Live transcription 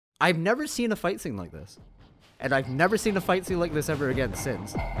I've never seen a fight scene like this. And I've never seen a fight scene like this ever again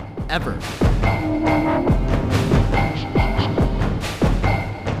since. Ever.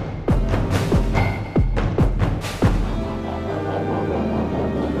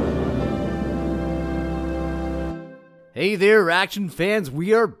 Hey there, action fans.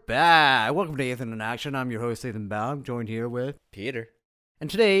 We are back. Welcome to Ethan in Action. I'm your host, Ethan Baum, joined here with Peter. And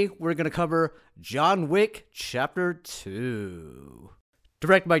today, we're going to cover John Wick Chapter 2.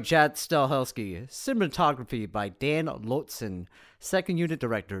 Directed by Chad Stahelski. Cinematography by Dan Lotzen. Second Unit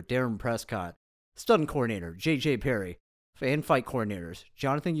Director Darren Prescott. Stunt Coordinator J.J. Perry. And Fight Coordinators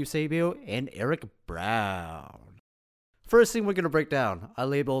Jonathan Eusebio and Eric Brown. First thing we're going to break down, I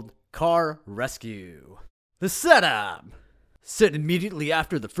labeled Car Rescue. The setup! Set immediately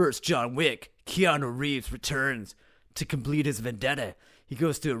after the first John Wick, Keanu Reeves returns to complete his vendetta. He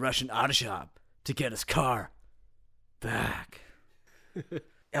goes to a Russian auto shop to get his car back.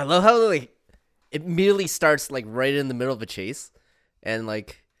 I love how it immediately starts right in the middle of a chase, and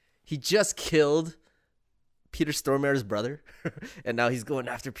he just killed Peter Stormare's brother, and now he's going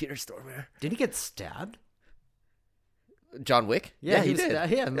after Peter Stormare. Did he get stabbed? John Wick? Yeah, he did.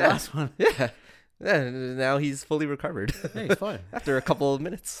 In the last one. Yeah. Now he's fully recovered. Hey, he's fine. After a couple of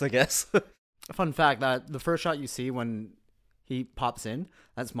minutes, I guess. Fun fact that the first shot you see when he pops in,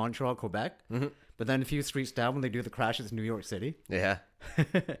 that's Montreal, Quebec. Mm-hmm. But then a few streets down when they do the crash, it's New York City. Yeah.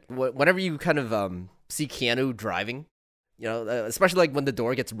 Whenever you kind of see Keanu driving, especially when the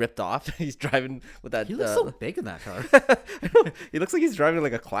door gets ripped off, he's driving with that. He looks so big in that car. He looks like he's driving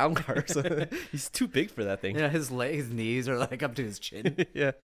like a clown car. So he's too big for that thing. Yeah, his knees are up to his chin.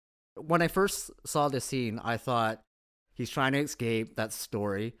 Yeah. When I first saw this scene, I thought he's trying to escape that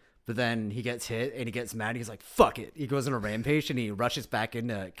story. But then he gets hit and he gets mad. He's like, fuck it. He goes on a rampage and he rushes back in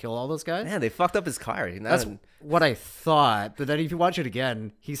to kill all those guys. Man, they fucked up his car. That's what I thought. But then if you watch it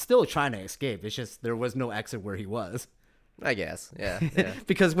again, he's still trying to escape. It's just there was no exit where he was. I guess. Yeah.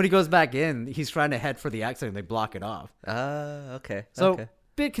 Because when he goes back in, he's trying to head for the exit and they block it off. Okay. So,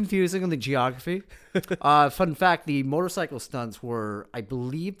 bit confusing on the geography. Fun fact, the motorcycle stunts were, I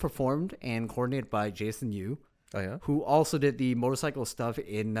believe, performed and coordinated by Jason Yu. Oh, yeah? Who also did the motorcycle stuff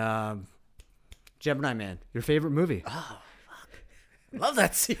in Gemini Man, your favorite movie. Oh, fuck. Love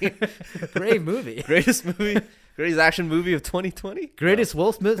that scene. Great movie. Greatest action movie of 2020. Greatest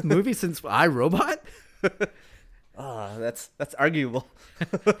Will Smith movie since iRobot. That's arguable.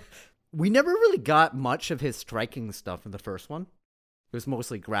 We never really got much of his striking stuff in the first one. It was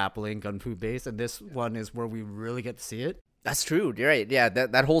mostly grappling, gun fu based, and this one is where we really get to see it. That's true. You're right. Yeah,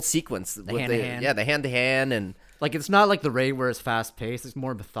 that whole sequence. The hand-to-hand. Yeah, the hand-to-hand. And it's not like the Raid where it's fast-paced. It's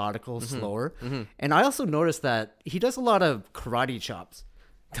more methodical, slower. Mm-hmm. And I also noticed that he does a lot of karate chops.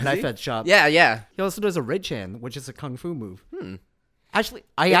 Knife edge chops. Yeah. He also does a Red Chan, which is a kung fu move. Actually,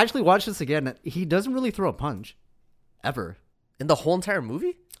 I actually watched this again. He doesn't really throw a punch. Ever. In the whole entire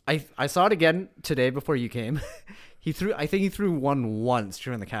movie? I saw it again today before you came. I think he threw one once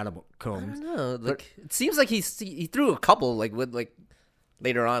during the catacombs. I don't know. It seems like he threw a couple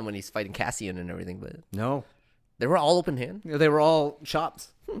later on when he's fighting Cassian and everything, but no, they were all open hand. They were all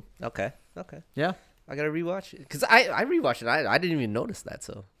chops. Okay. Yeah, I gotta rewatch it because I rewatched it. I didn't even notice that.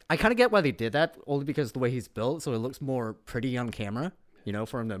 So I kind of get why they did that, only because of the way he's built, so it looks more pretty on camera.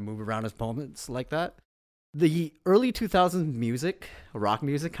 For him to move around his opponents like that. The early 2000s music, rock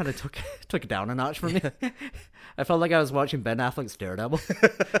music, kind of took it down a notch for me. I felt like I was watching Ben Affleck's Daredevil.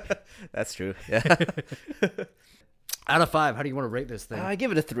 That's true. Yeah. Out of 5, how do you want to rate this thing? I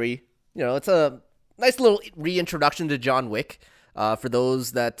give it a 3. It's a nice little reintroduction to John Wick for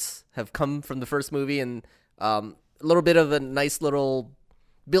those that have come from the first movie, and a little bit of a nice little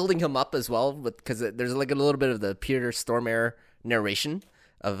building him up as well, because there's a little bit of the Peter Stormare narration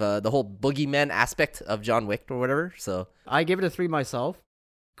of the whole boogeyman aspect of John Wick or whatever. So I gave it a 3 myself.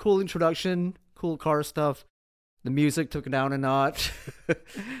 Cool introduction, cool car stuff. The music took it down a notch.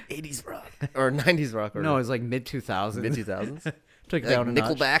 80s rock or 90s rock. No, it was like mid 2000s. Mid 2000s. Took it down a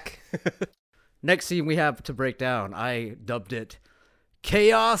notch. Nickelback. Next scene we have to break down. I dubbed it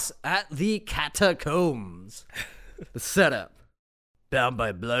Chaos at the Catacombs. The setup. Bound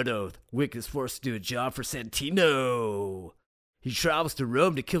by blood oath, Wick is forced to do a job for Santino. He travels to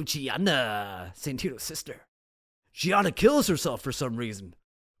Rome to kill Gianna, Santino's sister. Gianna kills herself for some reason.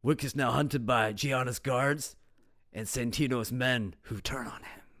 Wick is now hunted by Gianna's guards and Santino's men who turn on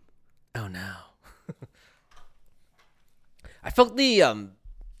him. Oh no. I felt the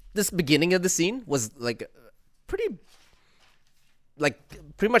this beginning of the scene was pretty like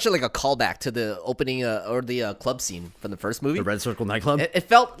pretty much like a callback to the opening or the club scene from the first movie. The Red Circle nightclub. It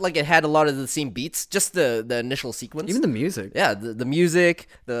felt like it had a lot of the same beats, just the initial sequence. Even the music. Yeah, the music,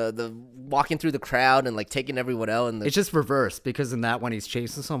 the walking through the crowd and like taking everyone out, and It's just reversed because in that one he's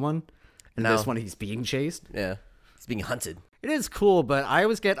chasing someone, and No. this one he's being chased. yeah, it's being hunted. It is cool, but I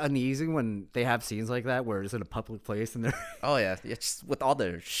always get uneasy when they have scenes like that where it's in a public place and they're Oh yeah, just with all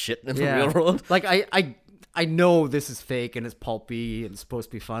their shit in the yeah. real world. Like I know this is fake and it's pulpy and it's supposed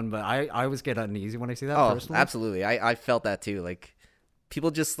to be fun, but I always get uneasy when I see that Oh, personally. absolutely. I felt that too. Like people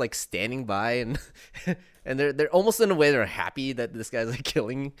just like standing by and and they're almost in a way they're happy that this guy's like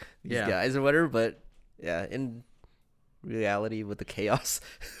killing these Yeah. guys or whatever. But yeah, in reality with the chaos,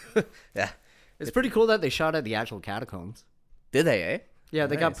 yeah. It's pretty cool that they shot at the actual catacombs. Did they? Eh? Yeah,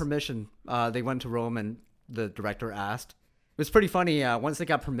 they got Nice. permission. They went to Rome and the director asked. It was pretty funny. Once they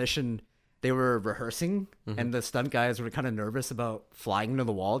got permission, they were rehearsing, Mm-hmm. and the stunt guys were kind of nervous about flying into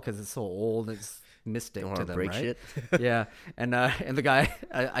the wall because it's so old. It's mystic Don't to wanna them, break right? shit. Yeah, and the guy,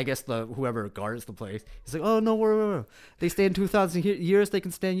 I guess whoever guards the place, he's like, "Oh no, worry. They stand 2,000 years. They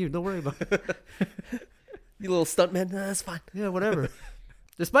can stand you. Don't worry about it." You little stuntman. That's fine. Yeah, whatever.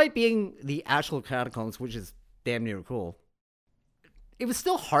 Despite being the actual catacombs, which is damn near cool, it was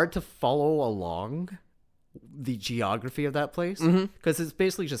still hard to follow along the geography of that place because it's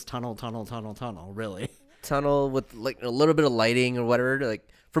basically just tunnel, really. Tunnel with like a little bit of lighting or whatever. Like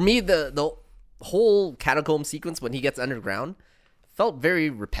for me, the whole catacomb sequence when he gets underground felt very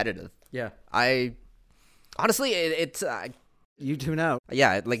repetitive. Yeah. I honestly, it's You tune out.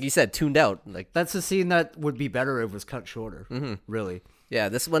 yeah, like you said, tuned out. Like That's a scene that would be better if it was cut shorter. Really. yeah,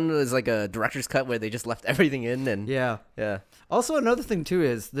 this one was like a director's cut where they just left everything in and Yeah. yeah. Also, another thing too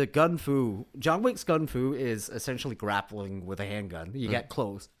is the gun fu. John Wick's gun fu is essentially grappling with a handgun. You get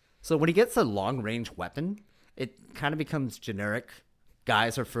close, so when he gets a long range weapon, it kind of becomes generic.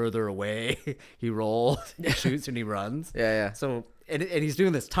 Guys are further away. He rolls, he shoots, and he runs. Yeah. So and he's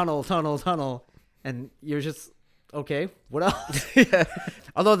doing this tunnel, and you're just okay. What else? Yeah.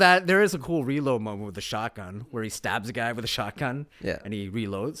 Although there is a cool reload moment with the shotgun where he stabs a guy with a shotgun. Yeah. And he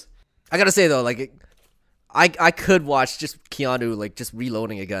reloads. I gotta say though, like I could watch just Keanu like just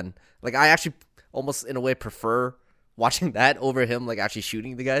reloading a gun. Like I actually almost in a way prefer watching that over him like actually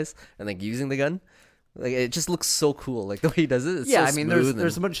shooting the guys and like using the gun. Like it just looks so cool, like the way he does it. It's Yeah, so I mean, smooth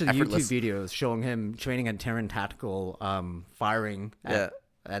there's a and bunch of effortless. YouTube videos showing him training at Terran Tactical, firing at,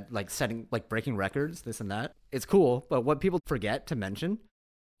 Yeah. at like breaking records, this and that. It's cool, but what people forget to mention,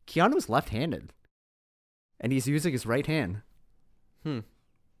 Keanu's left-handed, and he's using his right hand.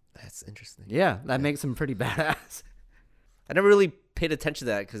 That's interesting. Yeah, that makes him pretty badass. I never really paid attention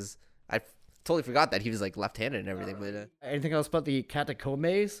to that because I totally forgot that he was like left-handed and everything. But Anything else about the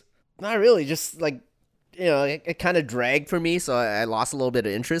catacombs? not really. Just like it kind of dragged for me, so I lost a little bit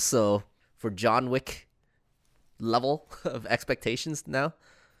of interest. So for John Wick level of expectations now,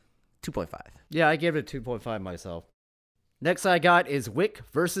 2.5. Yeah, I gave it a 2.5 myself. Next I got is Wick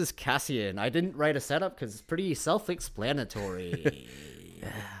versus Cassian. I didn't write a setup because it's pretty self-explanatory.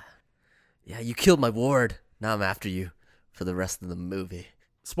 Yeah, you killed my ward. Now I'm after you for the rest of the movie.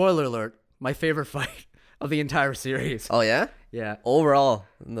 Spoiler alert, my favorite fight of the entire series. Oh yeah, Yeah. overall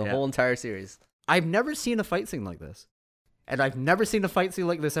in the Yeah. whole entire series. I've never seen a fight scene like this. And I've never seen a fight scene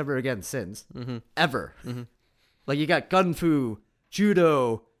like this ever again since. Ever. Like, you got gun fu,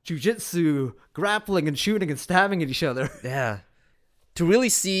 judo, jujitsu, grappling and shooting and stabbing at each other. Yeah. To really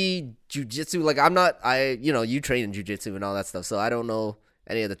see jujitsu, like you train in jujitsu and all that stuff, so I don't know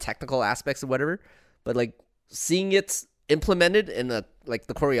any of the technical aspects or whatever, but like seeing it implemented in the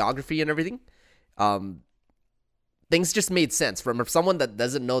choreography and everything, things just made sense from someone that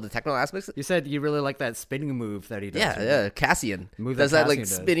doesn't know the technical aspects. You said you really like that spinning move that he does. Yeah, Cassian Move does that that like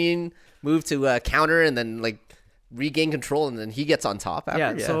Cassian does. spinning move to counter and then like regain control, and then he gets on top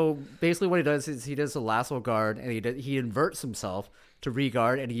after. Yeah, so basically what he does is he does a lasso guard, and he inverts himself to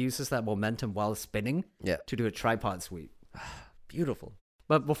re-guard, and he uses that momentum while spinning Yeah. to do a tripod sweep. Beautiful.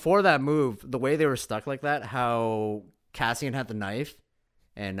 But before that move, the way they were stuck like that, how Cassian had the knife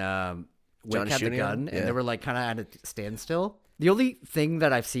and Wick John had the shooting gun, him? and Yeah. they were like kind of at a standstill. The only thing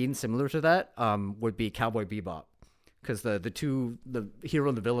that I've seen similar to that would be Cowboy Bebop. Because the hero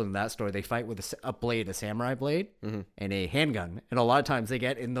and the villain in that story, they fight with a blade, a samurai blade, and a handgun. And a lot of times they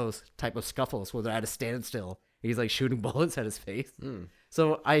get in those type of scuffles where they're at a standstill. He's like shooting bullets at his face.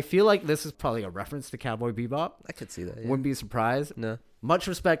 So I feel like this is probably a reference to Cowboy Bebop. I could see that. Yeah. Wouldn't be surprised. No. Much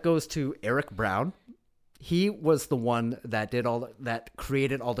respect goes to Eric Brown. He was the one that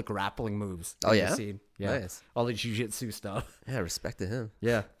created all the grappling moves. Oh, in yeah? the scene. Yeah, Nice. all the jujitsu stuff. Yeah, respect to him.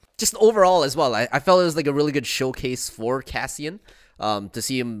 Yeah. Just overall as well, I felt it was like a really good showcase for Cassian. to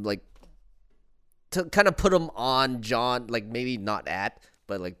see him like to kind of put him on John, like maybe not at,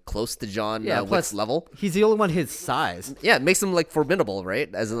 but like close to John Yeah, Wick's plus level. he's the only one his size. Yeah, it makes him like formidable,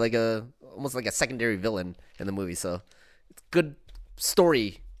 right? As like almost like a secondary villain in the movie. So it's good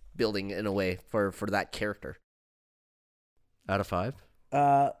story building in a way for that character. Out of 5?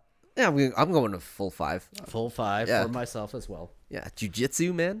 Yeah, I'm going to full 5. Full 5 Yeah. for myself as well. Yeah,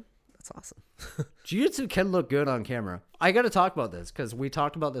 jiu-jitsu, man. That's awesome. Jiu-Jitsu can look good on camera. I got to talk about this because we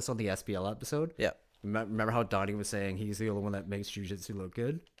talked about this on the SPL episode. Yeah. Remember how Donnie was saying he's the only one that makes Jiu-Jitsu look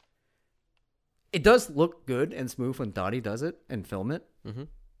good? It does look good and smooth when Donnie does it and film it. Mm-hmm.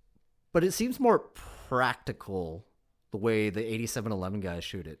 But it seems more practical the way the 8711 guys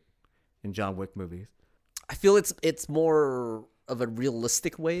shoot it in John Wick movies. I feel it's more of a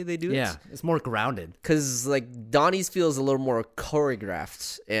realistic way they do it. Yeah, it's more grounded. Because like Donnie's feels a little more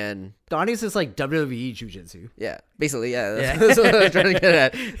choreographed and Donnie's is like WWE Jiu-Jitsu. yeah, basically yeah. Yeah. That's what I'm trying to get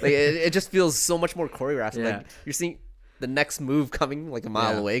at. Like it just feels so much more choreographed. Yeah. Like you're seeing the next move coming like a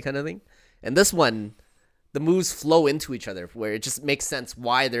mile Yeah. away kind of thing. And this one, the moves flow into each other where it just makes sense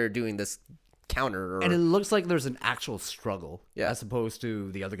why they're doing this counter. Or, And it looks like there's an actual struggle. Yeah. As opposed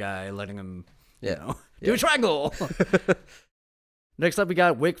to the other guy letting him, Yeah. you know, do a triangle. Next up, we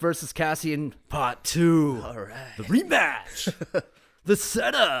got Wick versus Cassian Part 2. all right. The rematch. The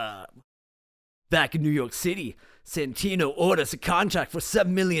setup. Back in New York City, Santino orders a contract for $7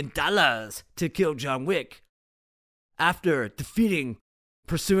 million to kill John Wick. After defeating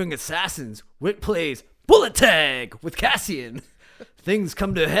pursuing assassins, Wick plays bullet tag with Cassian. Things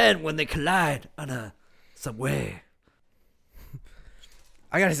come to a head when they collide on a subway.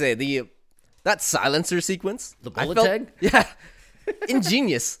 I gotta say that silencer sequence, The I bullet felt- tag? yeah,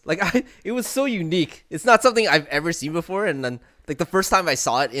 ingenious. It was so unique. It's not something I've ever seen before, and then like the first time I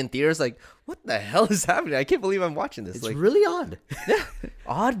saw it in theaters, like what the hell is happening? I can't believe I'm watching this. It's like really odd.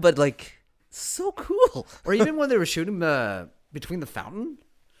 odd, but like so cool. Or even when they were shooting between the fountain,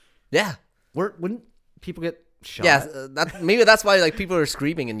 Yeah, wouldn't people get shot? yeah. Maybe that's why like people are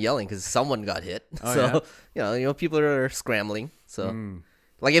screaming and yelling because someone got hit. Oh, So you know people are scrambling. So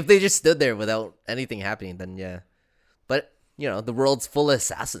like if they just stood there without anything happening, then yeah. But you know the world's full of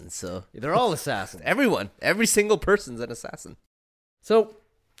assassins, so They're all assassins. every single person's an assassin. So,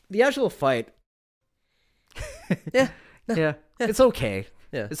 the actual fight, Yeah, yeah, it's okay.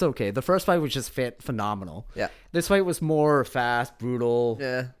 Yeah. It's okay. The first fight was just phenomenal. yeah, This fight was more fast, brutal.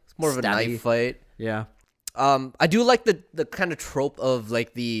 yeah. It's more of a Stabby. knife fight. Yeah. I do like the kind of trope of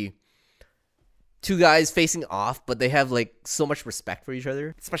like the two guys facing off, but they have like so much respect for each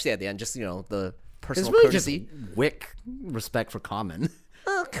other, especially at the end. Just you know the It's personal really courtesy. just Wick respect for Common.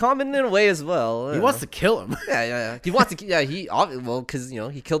 Common in a way as well. He wants to kill him. Yeah. He wants to. Yeah, well, because you know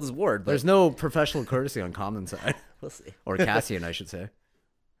he killed his ward. But There's no professional courtesy on Common's side. we'll see. Or Cassian, I should say.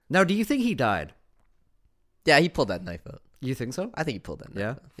 Now, do you think he died? Yeah, he pulled that knife out. You think so? I think he pulled that knife Yeah?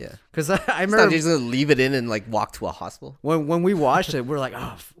 out. Yeah. Because I It's not remember just gonna leave it in and like walk to a hospital. when we watched it, we were like,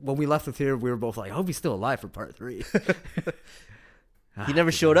 oh, when we left the theater, we were both like, I hope he's still alive for part 3. He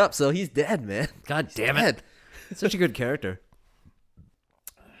never showed up, so he's dead, man. God damn it. Dead. Such a good character.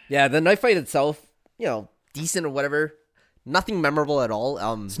 Yeah, the knife fight itself, you know, decent or whatever. Nothing memorable at all.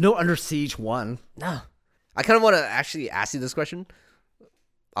 It's no Under Siege 1. No. I kind of want to actually ask you this question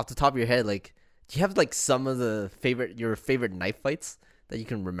off the top of your head. Like, do you have like some of your favorite knife fights that you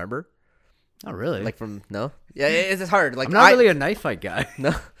can remember? Not really. Like from no, yeah, it's hard. Like I'm not really a knife fight guy.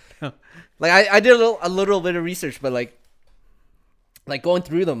 no. Like I did a little bit of research, but like going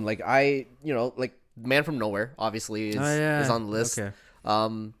through them, like like Man from Nowhere obviously is on the list.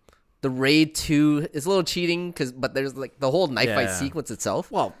 Okay. The Raid 2 is a little cheating but there's like the whole knife fight Yeah. sequence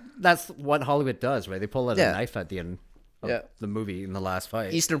itself. Well, that's what Hollywood does, right? They pull out Yeah. a knife at the end of Yeah. the movie in the last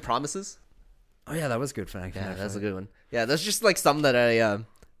fight. Eastern Promises. Oh, yeah, that was good for Yeah, that's a good one. Yeah, that's just like some that I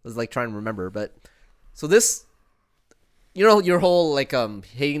was like trying to remember. But so this, you know, your whole like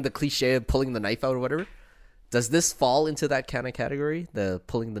hating the cliche of pulling the knife out or whatever. Does this fall into that kind of category? The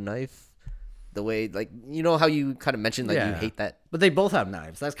pulling the knife, the way like you know how you kind of mentioned like you Yeah. hate that. But they both have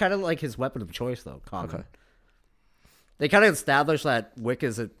knives. That's kind of like his weapon of choice, though, Common. Okay. They kind of established that Wick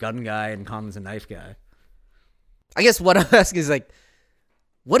is a gun guy and Common's a knife guy. I guess what I'm asking is like,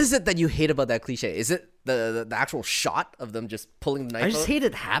 what is it that you hate about that cliche? Is it the actual shot of them just pulling the knife I just out? hate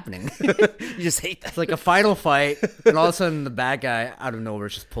it happening. You just hate that. It's like a final fight, and all of a sudden the bad guy out of nowhere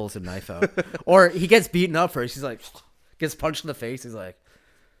just pulls a knife out. Or he gets beaten up first. He's like, gets punched in the face. He's like,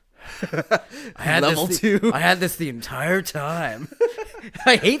 I had Level this 2. I had this the entire time.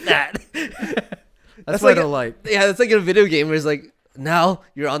 I hate that. That's like what I don't like. Yeah, it's like in a video game where it's like, now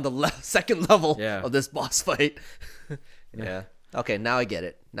you're on the second level Yeah. of this boss fight. Yeah. Okay, now I get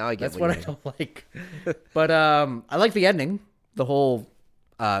it. Now I get That's what I don't like. But I like the ending, the whole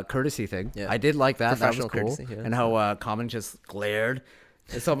courtesy thing. Yeah. I did like that. That was Professional cool. courtesy, yeah. And how Common just glared.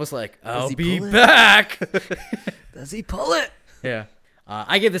 It's almost like, I'll he be pull it? back. Does he pull it? Yeah.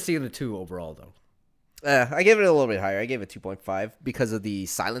 I gave the scene a 2 overall, though. I gave it a little bit higher. I gave it 2.5 because of the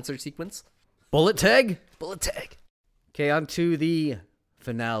silencer sequence. Bullet tag. Bullet tag. Okay, on to the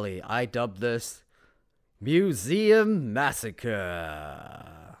finale. I dubbed this Museum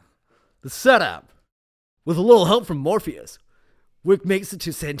Massacre. The setup. With a little help from Morpheus, Wick makes it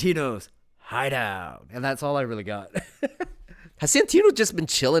to Santino's hideout. And that's all I really got. Has Santino just been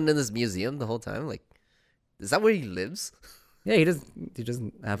chilling in this museum the whole time? Like, is that where he lives? Yeah, he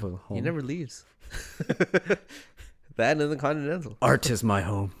doesn't have a home. He never leaves. That and the Continental. Art is my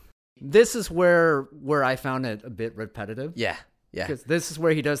home. This is where I found it a bit repetitive. Yeah. Because this is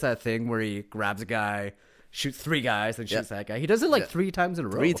where he does that thing where he grabs a guy, shoots 3 guys, then shoots that guy. He does it like 3 times in a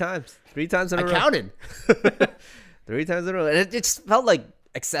row. 3 times. 3 times in a row. I counted. 3 times in a row. And it just felt like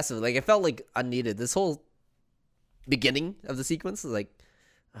excessive. Like, it felt like unneeded. This whole beginning of the sequence is like,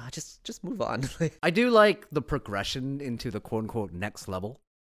 just move on. I do like the progression into the quote-unquote next level.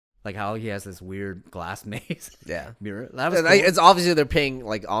 Like how he has this weird glass maze Yeah. mirror. That was And cool. it's obviously they're paying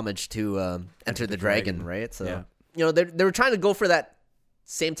like homage to Enter the Dragon, right? So Yeah. you know they were trying to go for that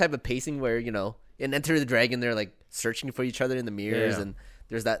same type of pacing where in Enter the Dragon they're like searching for each other in the mirrors Yeah. and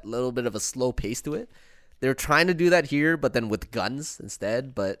there's that little bit of a slow pace to it. They were trying to do that here, but then with guns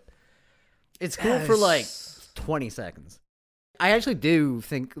instead. But It's cool for like 20 seconds. I actually do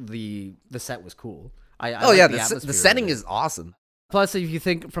think the set was cool. I oh like yeah, the the atmosphere setting of it. is awesome. Plus, if you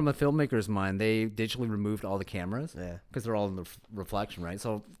think from a filmmaker's mind, they digitally removed all the cameras. Yeah. Because they're all in the reflection, right?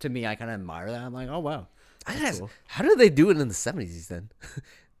 So to me, I kind of admire that. I'm like, oh, wow. Cool. How did they do it in the 70s then?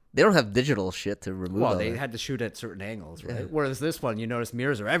 They don't have digital shit to remove. Well, all they that. had to shoot at certain angles, right? Yeah. Whereas this one, you notice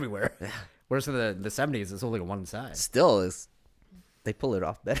mirrors are everywhere. Whereas in the 70s, it's only on one side. Still is. They pull it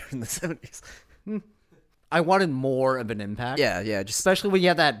off better in the 70s. I wanted more of an impact. Yeah, just Especially when you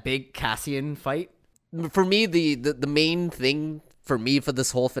had that big Cassian fight. for me, the main thing for me for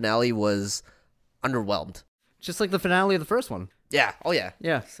this whole finale was underwhelmed. Just like the finale of the first one. Yeah. Oh yeah.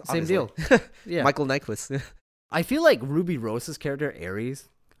 Yeah, same Obviously. deal. Yeah. Michael Nyquist. I feel like Ruby Rose's character, Ares,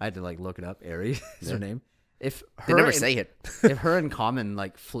 I had to like look it up. Ares is her name. If They her never and- say it. if her and Common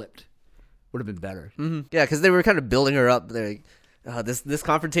like flipped, would have been better. Yeah, because they were kind of building her up. They're like, this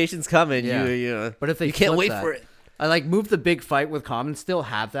confrontation's coming. Yeah. You know, But if they you can't flip wait that, for it. I like move the big fight with Common, still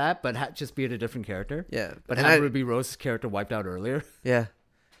have that, but just be it a different character. Yeah, But and have I- Ruby Rose's character wiped out earlier. Yeah,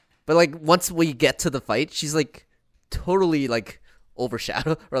 but like once we get to the fight, she's like totally like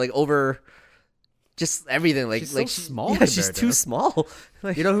overshadowed or like over just everything. Like She's like so small Yeah, she's compared to too her. small.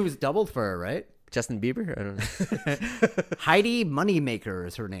 Like, You know who's doubled for her, right? Justin Bieber. I don't know. Heidi Moneymaker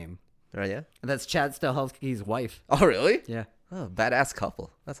is her name. Oh yeah. And that's Chad Stahelski's wife. Oh really? Yeah. Oh, badass couple.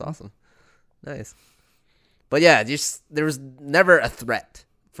 That's awesome. Nice. But yeah, just there was never a threat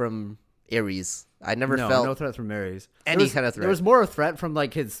from Ares. I never felt no threat from Ares. any kind of threat. There was more a threat from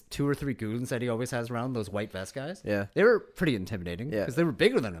like his 2 or 3 goons that he always has around, those white vest guys. Yeah. They were pretty intimidating. Yeah. Because they were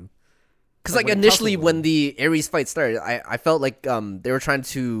bigger than him. Because Like, like when initially Tussle when won. the Ares fight started, I felt like they were trying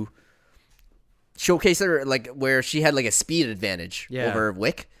to showcase her like where she had like a speed advantage Yeah. over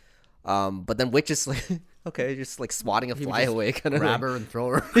Wick. But then Wick just like okay, just like swatting a He would fly just away, kind of Grab her and throw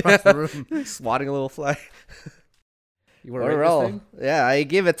her across the room. swatting a little fly. You want to rate Overall, this thing? yeah, I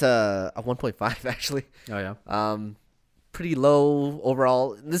gave it a 1.5 actually. Oh, yeah. Pretty low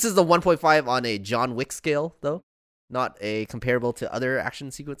overall. This is the 1.5 on a John Wick scale, though, not a comparable to other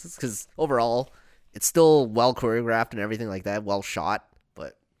action sequences. Because overall, it's still well choreographed and everything like that, well shot.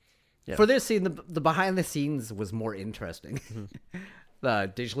 But yeah. For this scene, the behind the scenes was more interesting.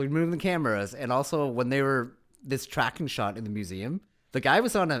 Digitally moving the cameras, and also when they were this tracking shot in the museum, the guy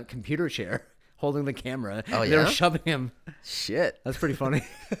was on a computer chair holding the camera. Oh, and They were yeah? shoving him. Shit. That's pretty funny.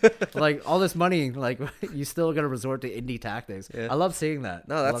 Like all this money, like you still got to resort to indie tactics. Yeah. I love seeing that.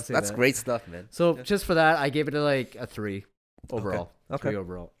 No, I love that's seeing that's that. great stuff, man. So just for that, I gave it like a 3 overall. Okay. 3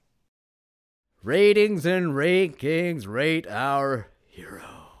 overall. Ratings and rankings. Rate our hero.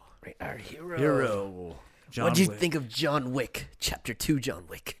 Right, our hero. Hero. John What'd you Wick. think of John Wick, Chapter 2 John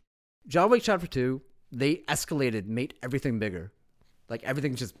Wick? John Wick Chapter 2, they escalated, made everything bigger. Like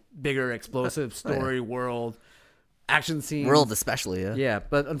everything's just bigger, explosive, story, world, action scenes. World especially, yeah. Yeah,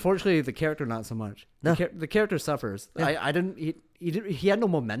 but unfortunately the character not so much. No. The character suffers. I didn't he had no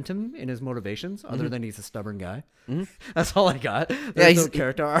momentum in his motivations other than he's a stubborn guy. That's all I got. There's no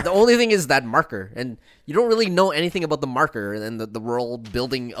character arc. The only thing is that marker, and you don't really know anything about the marker and the world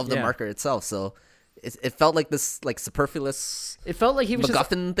building of the Yeah. marker itself. So it felt like this like superfluous It felt like he was just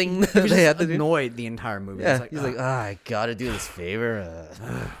MacGuffin thing he was they just had to do. annoyed the entire movie. Yeah, It's like, he's like, I gotta do this favor.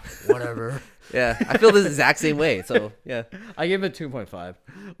 whatever. Yeah, I feel the exact same way. So yeah, I give it 2.5,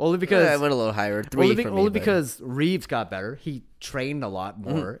 only because I went a little higher, 3 only, for me. only but- because Reeves got better. He trained a lot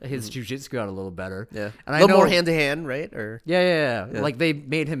more. His jiu-jitsu got a little better. yeah, and a I little know more hand to hand, right? Or Yeah. Like they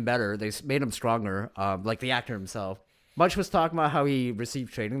made him better. They made him stronger. Like the actor himself. Much was talking about how he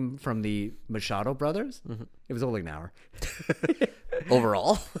received training from the Machado brothers. It was only an hour.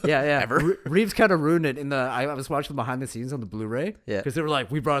 overall, Yeah. Ever? Reeves kind of ruined it in the. I was watching the behind the scenes on the Blu-ray. Yeah. Because they were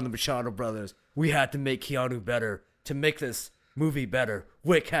like, we brought in the Machado brothers. We had to make Keanu better to make this movie better.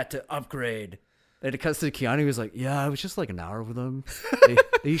 Wick had to upgrade. And it cuts to Keanu. He was like, "Yeah, I was just like an hour with them.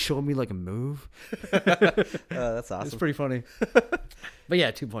 They showed me like a move. that's awesome. It's pretty funny." But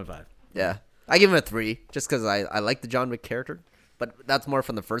yeah, 2.5. Yeah, I give him a 3 just because I like the John Wick character, but that's more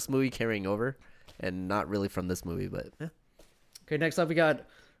from the first movie carrying over, and not really from this movie. But yeah. Okay, next up we got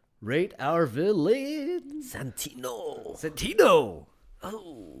Rate Our Villain. Santino. Santino.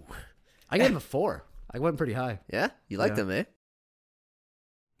 Oh, I gave him a 4. I went pretty high. yeah, you liked Yeah. him, eh?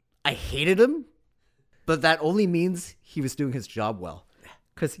 I hated him, but that only means he was doing his job well.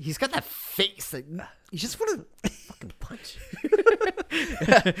 Because he's got that face that you just want to Fucking punch.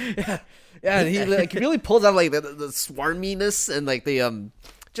 yeah, and he like really pulls out like the swarminess and like the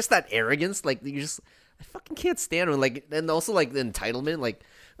just that arrogance. Like you just, I fucking can't stand him. Like, and also like the entitlement. Like,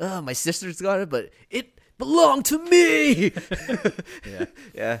 oh, my sister's got it, but it belonged to me.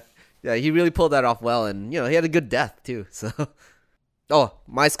 yeah. He really pulled that off well, and he had a good death too. So,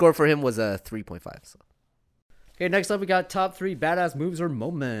 my score for him was a 3.5. So, Okay, next up we got top 3 badass moves or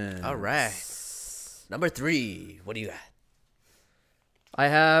moments. all right, number 3. What do you got? I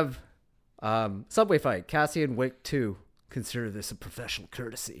have Subway Fight, Cassian Wick 2. Consider this a professional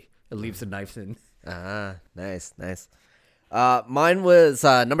courtesy. It leaves the knife in. Ah, nice. Mine was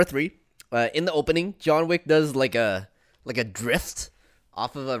number 3. In the opening, John Wick does like a drift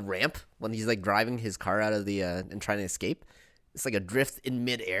off of a ramp when he's like driving his car out of the and trying to escape. It's like a drift in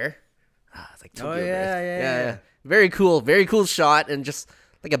midair. It's like Tokyo Drift. yeah. Very cool shot, and just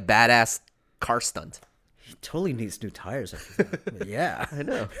like a badass car stunt. He totally needs new tires after that. But yeah. I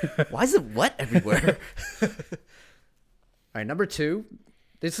know. Why is it wet everywhere? All right, number 2.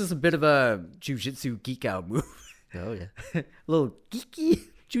 This is a bit of a jiu-jitsu geek out move. Oh yeah. A little geeky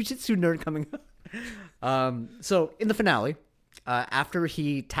jiu-jitsu nerd coming up. So in the finale, after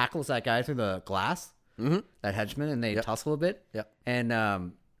he tackles that guy through the glass, that henchman, and they tussle a bit,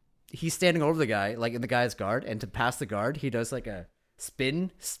 and he's standing over the guy, like in the guy's guard, and to pass the guard, he does like a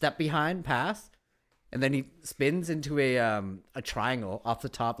spin, step behind pass, and then he spins into a triangle off the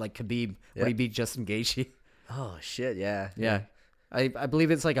top, like Khabib when he beat Justin Gaethje. Oh shit, yeah. Yeah. I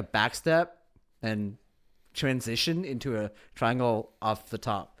believe it's like a back step and transition into a triangle off the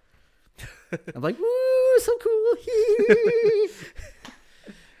top. I'm like, woo, so cool.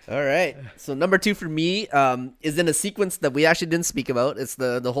 All right. So number 2 for me is in a sequence that we actually didn't speak about. It's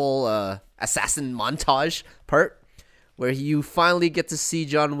the whole assassin montage part where you finally get to see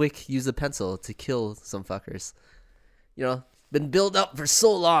John Wick use a pencil to kill some fuckers. Been built up for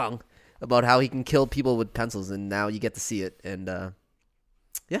so long about how he can kill people with pencils, and now you get to see it. And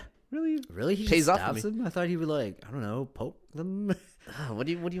Really? He Pays just off for stabs them? I thought he would, like, I don't know, poke them. what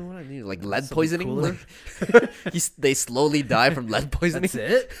do you want to do? Like lead Something poisoning? cooler? They slowly die from lead poisoning.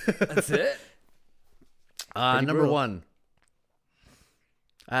 That's it. Number brutal. 1.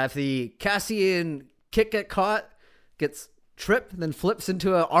 If the Cassian kick get caught, gets tripped, then flips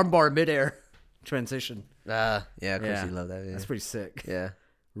into an armbar midair transition. Yeah, of course you love that. Yeah. That's pretty sick. Yeah.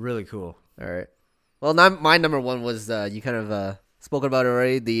 Really cool. All right. Well, my number 1 was you kind of spoken about it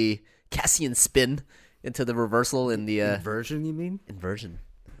already. The Cassian spin into the reversal in the Inversion, you mean? inversion.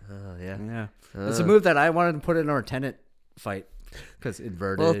 Oh yeah. Yeah. It's a move that I wanted to put in our Tenet fight because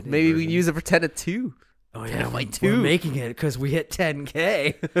inverted. Well, maybe we inversion. can use it for Tenet 2. Oh yeah, Tenet we're 2. making it because we hit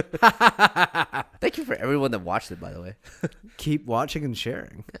 10K. Thank you for everyone that watched it, by the way. Keep watching and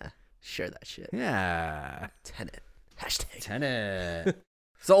sharing. Yeah. Share that shit. Yeah. Tenet. Hashtag. Tenet.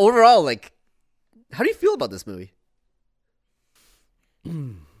 So overall, like, how do you feel about this movie?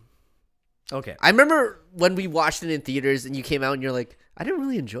 Okay. I remember when we watched it in theaters and you came out and you're like, I didn't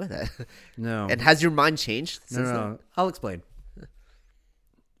really enjoy that. No. And has your mind changed No, since no, then? no. I'll explain.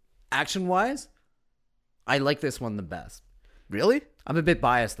 Action-wise, I like this one the best. Really? I'm a bit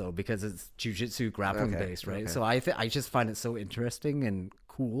biased though because it's jiu-jitsu grappling Okay, based, right? okay. So I just find it so interesting and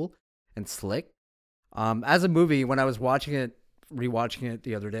cool and slick. As a movie, when I was rewatching it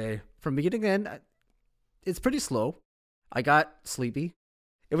the other day, from beginning to end, it's pretty slow. I got sleepy.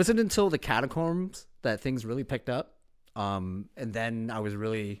 It wasn't until the Catacombs that things really picked up. And then I was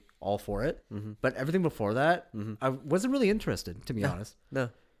really all for it. But everything before that, I wasn't really interested, to be honest. No,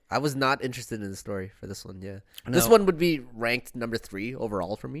 I was not interested in the story for this one. Yeah, No. this one would be ranked number 3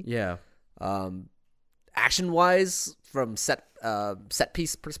 overall for me. Yeah. Action wise, from set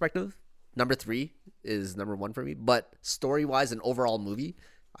piece perspective, number 3 is number 1 for me. But story wise and overall movie,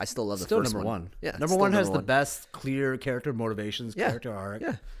 I still love the Still first number one. one. Yeah, Number still one has number the best clear character motivations, Yeah. character arc.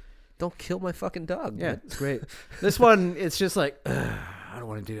 Yeah, don't kill my fucking dog. Yeah, man. it's great. This one, it's just like, I don't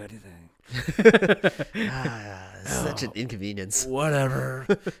want to do anything. Such an inconvenience. Whatever.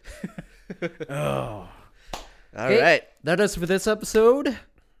 Oh. All Okay, right. that does it for this episode.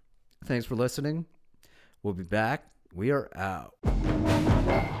 Thanks for listening. We'll be back. We are out.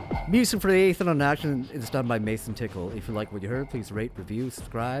 Music for the Ethan on Action is done by Mason Tickle. If you like what you heard, please rate, review,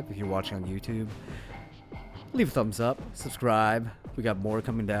 subscribe. If you're watching on YouTube, leave a thumbs up, subscribe. We got more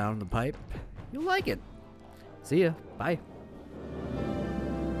coming down the pipe. You'll like it. See ya. Bye.